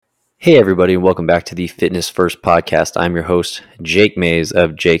Hey everybody, and welcome back to the Fitness First podcast. I'm your host, Jake Mays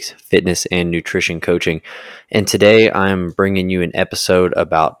of Jake's Fitness and Nutrition Coaching. And today I'm bringing you an episode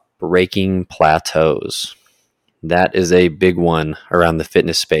about breaking plateaus. That is a big one around the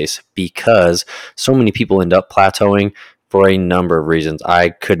fitness space because so many people end up plateauing for a number of reasons. I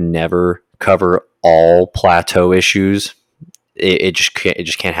could never cover all plateau issues. It just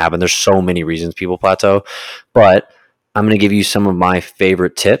can't happen. There's so many reasons people plateau, but I'm going to give you some of my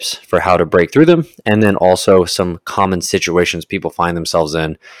favorite tips for how to break through them, and then also some common situations people find themselves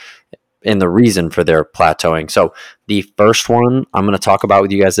in and the reason for their plateauing. So the first one I'm going to talk about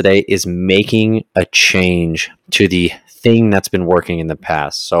with you guys today is making a change to the thing that's been working in the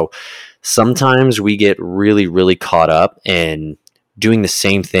past. So sometimes we get really, really caught up in doing the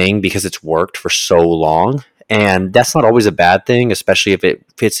same thing because it's worked for so long. And that's not always a bad thing, especially if it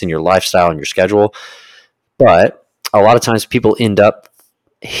fits in your lifestyle and your schedule. But a lot of times people end up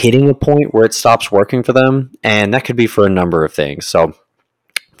hitting a point where it stops working for them, and that could be for a number of things. So,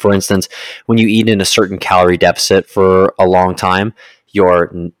 for instance, when you eat in a certain calorie deficit for a long time,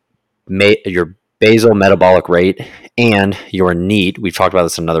 your basal metabolic rate and your NEAT, we've talked about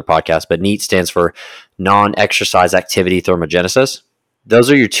this in another podcast, but NEAT stands for non-exercise activity thermogenesis. Those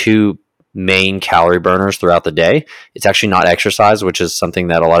are your two main calorie burners throughout the day. It's actually not exercise, which is something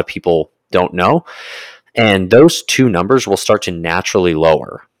that a lot of people don't know. And those two numbers will start to naturally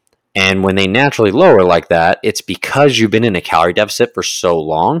lower. And when they naturally lower like that, it's because you've been in a calorie deficit for so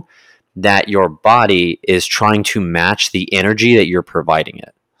long that your body is trying to match the energy that you're providing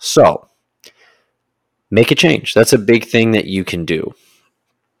it. So make a change. That's a big thing that you can do.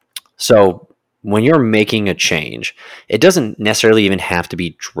 So when you're making a change, it doesn't necessarily even have to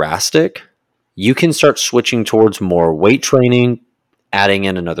be drastic. You can start switching towards more weight training, adding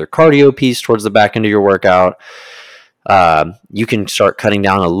in another cardio piece towards the back end of your workout. You can start cutting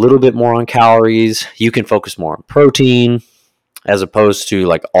down a little bit more on calories. You can focus more on protein as opposed to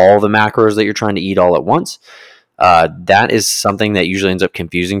like all the macros that you're trying to eat all at once. That is something that usually ends up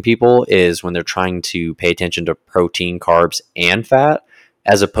confusing people is when they're trying to pay attention to protein, carbs, and fat,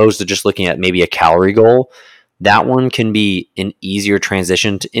 as opposed to just looking at maybe a calorie goal. That one can be an easier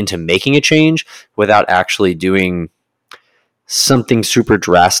transition into making a change without actually doing something super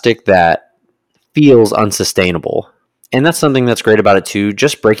drastic that feels unsustainable. And that's something that's great about it too.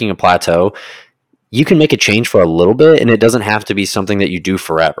 Just breaking a plateau, you can make a change for a little bit, and it doesn't have to be something that you do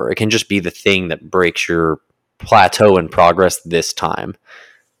forever. It can just be the thing that breaks your plateau in progress this time.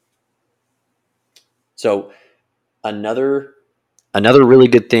 So another really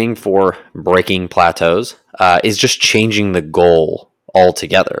good thing for breaking plateaus is just changing the goal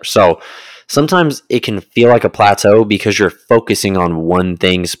altogether. So sometimes it can feel like a plateau because you're focusing on one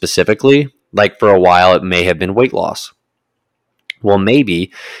thing specifically. Like for a while, it may have been weight loss. Well,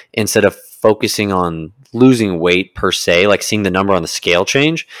 maybe instead of focusing on losing weight per se, like seeing the number on the scale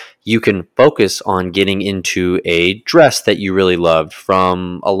change, you can focus on getting into a dress that you really loved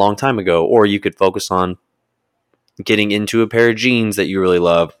from a long time ago, or you could focus on getting into a pair of jeans that you really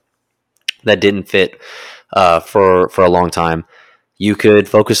love that didn't fit for a long time. You could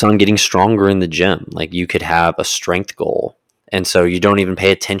focus on getting stronger in the gym. Like you could have a strength goal. And so you don't even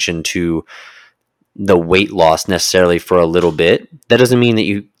pay attention to the weight loss necessarily for a little bit. That doesn't mean that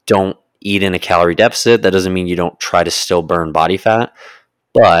you don't eat in a calorie deficit. That doesn't mean you don't try to still burn body fat.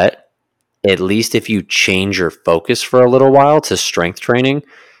 But at least if you change your focus for a little while to strength training,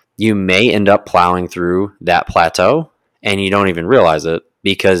 you may end up plowing through that plateau and you don't even realize it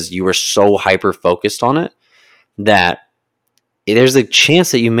because you were so hyper focused on it that there's a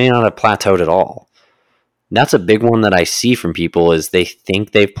chance that you may not have plateaued at all. That's a big one that I see from people is they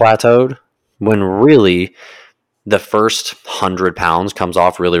think they've plateaued when really the first 100 pounds comes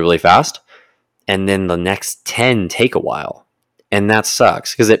off really, really fast. And then the next 10 take a while. And that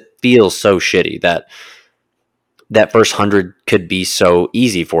sucks because it feels so shitty that first 100 could be so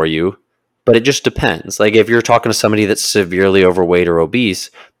easy for you. But it just depends. Like if you're talking to somebody that's severely overweight or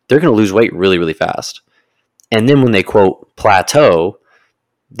obese, they're going to lose weight really, really fast. And then when they quote plateau,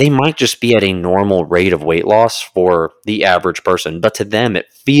 they might just be at a normal rate of weight loss for the average person. But to them,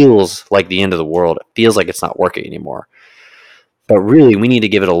 it feels like the end of the world. It feels like it's not working anymore. But really, we need to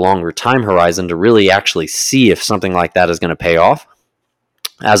give it a longer time horizon to really actually see if something like that is going to pay off,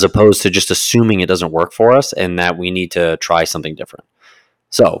 as opposed to just assuming it doesn't work for us and that we need to try something different.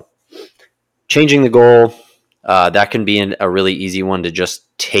 So changing the goal, that can be a really easy one to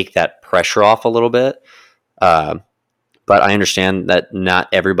just take that pressure off a little bit. But I understand that not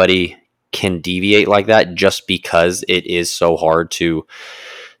everybody can deviate like that just because it is so hard to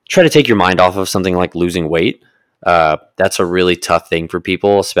try to take your mind off of something like losing weight. That's a really tough thing for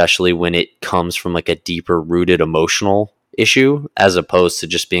people, especially when it comes from like a deeper rooted emotional issue, as opposed to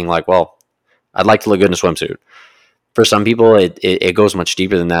just being like, well, I'd like to look good in a swimsuit. For some people, it goes much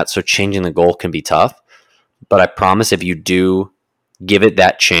deeper than that. So changing the goal can be tough. But I promise if you do give it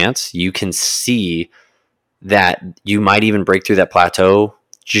that chance, you can see that you might even break through that plateau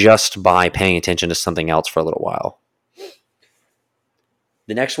just by paying attention to something else for a little while.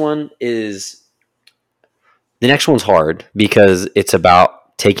 The next one's hard because it's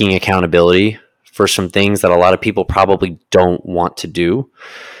about taking accountability for some things that a lot of people probably don't want to do.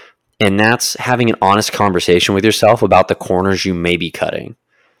 And that's having an honest conversation with yourself about the corners you may be cutting.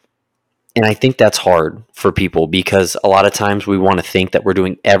 And I think that's hard for people because a lot of times we want to think that we're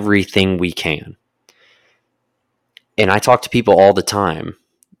doing everything we can. And I talk to people all the time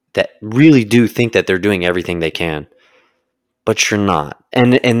that really do think that they're doing everything they can, but you're not.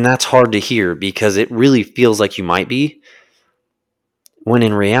 And that's hard to hear because it really feels like you might be, when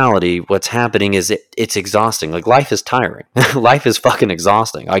in reality, what's happening is it's exhausting. Like, life is tiring. Life is fucking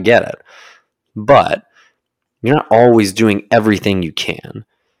exhausting. I get it. But you're not always doing everything you can.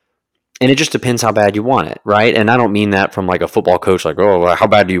 And it just depends how bad you want it, right? And I don't mean that from like a football coach, like, oh, how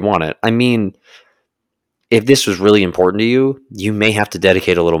bad do you want it? I mean, if this was really important to you, you may have to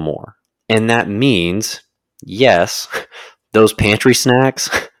dedicate a little more. And that means, yes, those pantry snacks,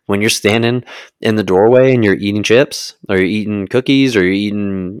 when you're standing in the doorway and you're eating chips or you're eating cookies or you're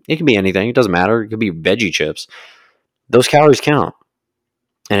eating, it can be anything. It doesn't matter. It could be veggie chips. Those calories count.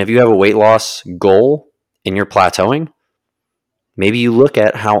 And if you have a weight loss goal and you're plateauing, maybe you look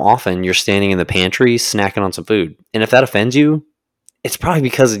at how often you're standing in the pantry snacking on some food. And if that offends you, it's probably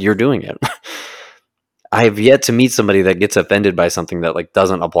because you're doing it. I have yet to meet somebody that gets offended by something that like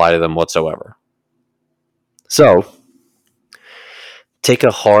doesn't apply to them whatsoever. So take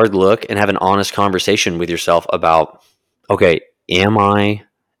a hard look and have an honest conversation with yourself about, okay, am I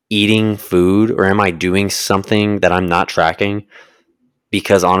eating food or am I doing something that I'm not tracking?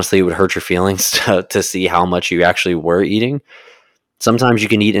 Because honestly, it would hurt your feelings to see how much you actually were eating. Sometimes you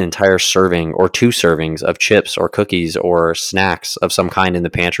can eat an entire serving or 2 servings of chips or cookies or snacks of some kind in the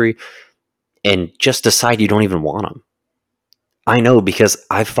pantry and just decide you don't even want them. I know because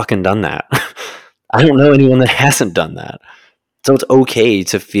I've fucking done that. I don't know anyone that hasn't done that. So it's okay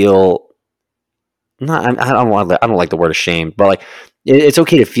to feel I don't like the word ashamed, but like it's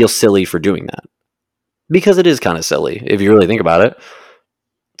okay to feel silly for doing that because it is kind of silly if you really think about it.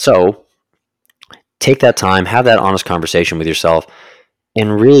 So take that time, have that honest conversation with yourself,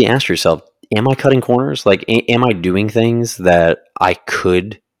 and really ask yourself, am I cutting corners? Like, am I doing things that I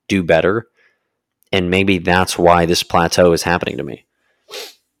could do better? And maybe that's why this plateau is happening to me.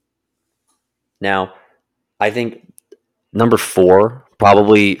 Now, I think number 4,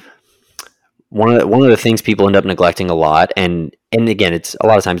 probably one of the things people end up neglecting a lot, and again, it's a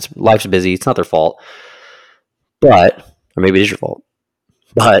lot of times life's busy, it's not their fault, but or maybe it is your fault,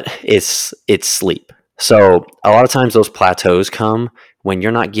 but it's sleep. So a lot of times those plateaus come when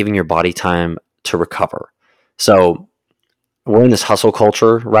you're not giving your body time to recover. So we're in this hustle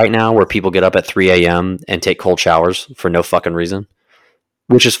culture right now where people get up at 3 a.m. and take cold showers for no fucking reason,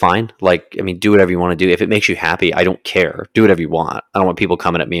 which is fine. Like, I mean, do whatever you want to do. If it makes you happy, I don't care. Do whatever you want. I don't want people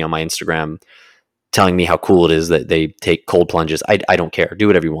coming at me on my Instagram telling me how cool it is that they take cold plunges. I don't care. Do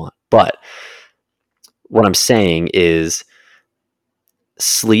whatever you want. But what I'm saying is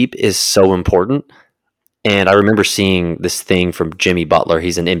sleep is so important. And I remember seeing this thing from Jimmy Butler.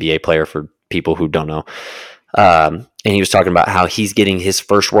 He's an NBA player for people who don't know. And he was talking about how he's getting his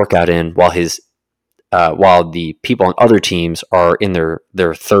first workout in while the people on other teams are in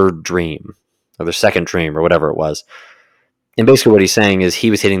their third dream or their second dream or whatever it was. And basically what he's saying is he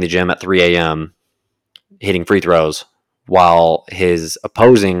was hitting the gym at 3 a.m., hitting free throws, while his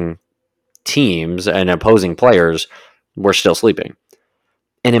opposing teams and opposing players were still sleeping.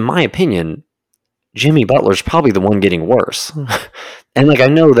 And in my opinion, Jimmy Butler's probably the one getting worse. And like, I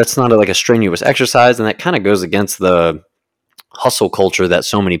know that's not like a strenuous exercise, and that kind of goes against the hustle culture that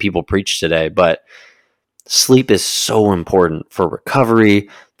so many people preach today, but sleep is so important for recovery,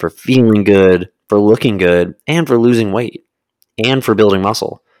 for feeling good, for looking good, and for losing weight, and for building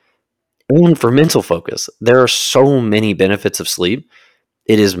muscle, and for mental focus. There are so many benefits of sleep.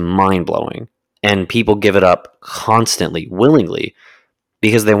 It is mind-blowing. And people give it up constantly, willingly,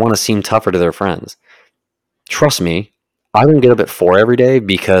 because they want to seem tougher to their friends. Trust me, I don't get up at 4 every day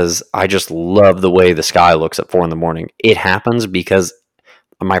because I just love the way the sky looks at 4 in the morning. It happens because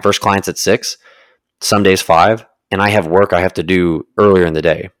my first client's at 6, some days 5, and I have work I have to do earlier in the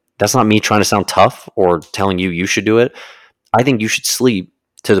day. That's not me trying to sound tough or telling you should do it. I think you should sleep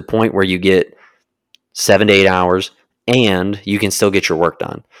to the point where you get 7 to 8 hours, and you can still get your work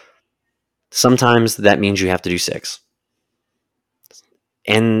done. Sometimes that means you have to do 6.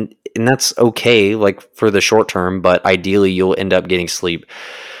 And that's okay, like for the short term, but ideally you'll end up getting sleep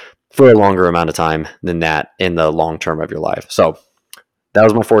for a longer amount of time than that in the long term of your life. So that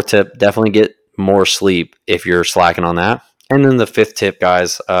was my 4th tip. Definitely get more sleep if you're slacking on that. And then the 5th tip,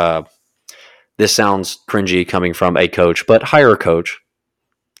 guys, this sounds cringy coming from a coach, but hire a coach.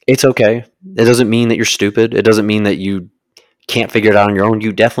 It's okay. It doesn't mean that you're stupid. It doesn't mean that you can't figure it out on your own.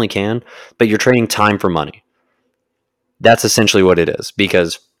 You definitely can, but you're trading time for money. That's essentially what it is,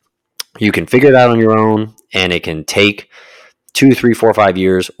 because you can figure it out on your own and it can take 2, 3, 4, 5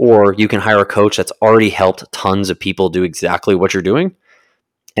 years, or you can hire a coach that's already helped tons of people do exactly what you're doing,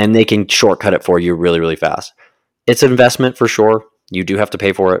 and they can shortcut it for you really, really fast. It's an investment for sure. You do have to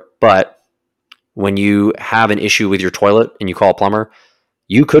pay for it, but when you have an issue with your toilet and you call a plumber,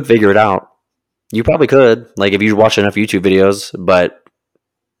 you could figure it out. You probably could, like if you watch enough YouTube videos, but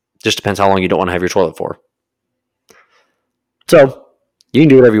just depends how long you don't want to have your toilet for. So you can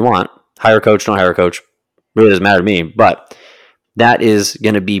do whatever you want. Hire a coach, don't hire a coach. Really doesn't matter to me, but that is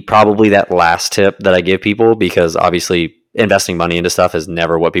going to be probably that last tip that I give people, because obviously investing money into stuff is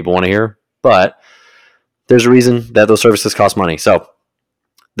never what people want to hear, but there's a reason that those services cost money. So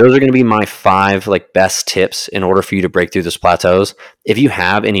those are going to be my 5 best tips in order for you to break through those plateaus. If you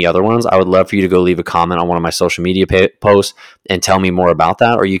have any other ones, I would love for you to go leave a comment on one of my social media posts and tell me more about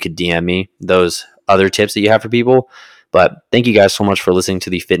that, or you could DM me those other tips that you have for people. But thank you guys so much for listening to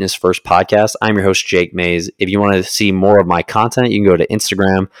the Fitness First podcast. I'm your host, Jake Mays. If you want to see more of my content, you can go to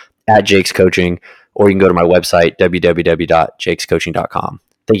Instagram at Jake's Coaching, or you can go to my website, www.jakescoaching.com.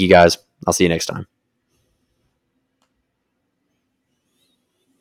 Thank you guys. I'll see you next time.